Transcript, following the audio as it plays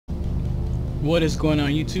What is going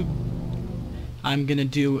on, YouTube? I'm gonna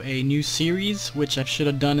do a new series, which I should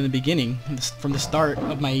have done in the beginning, from the start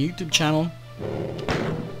of my YouTube channel.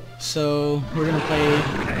 So we're gonna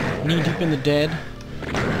play Knee Deep in the Dead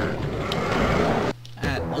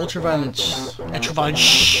at ultraviolence.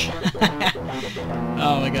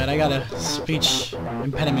 Oh my god, I got a speech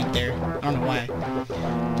impediment there. I don't know why.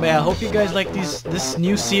 But yeah, I hope you guys like this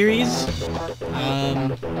new series.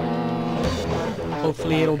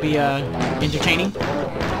 Hopefully it'll be entertaining.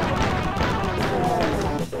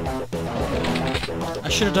 I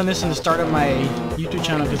should have done this in the start of my YouTube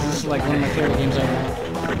channel because this is like one of my favorite games ever.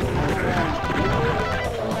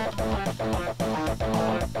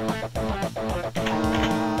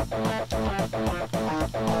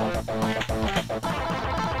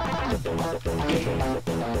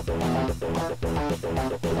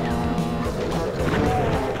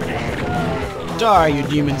 Die, you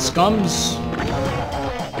demon scums!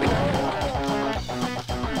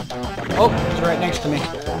 Oh, he's right next to me.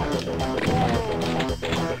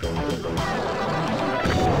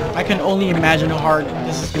 I can only imagine how hard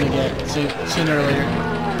this is gonna get sooner or later.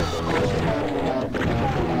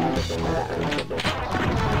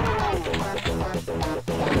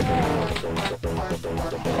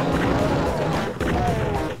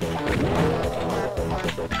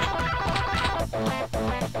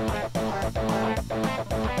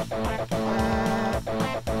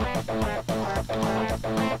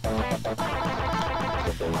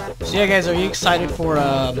 So yeah, guys, are you excited for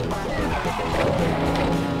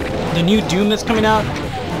the new Doom that's coming out?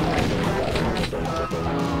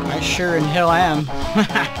 I sure in hell am.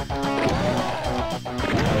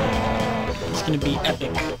 It's gonna be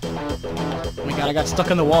epic. Oh my god, I got stuck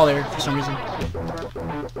on the wall there for some reason.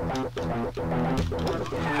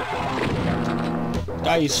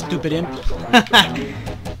 Die, you stupid imp.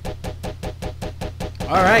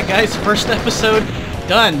 Alright guys, first episode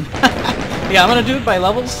done. Yeah, I'm gonna do it by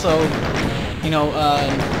levels, so you know,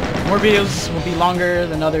 more videos will be longer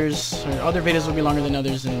than others, or other videos will be longer than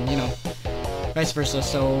others, and you know, vice versa.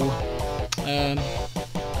 So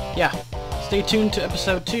yeah, stay tuned to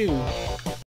episode 2.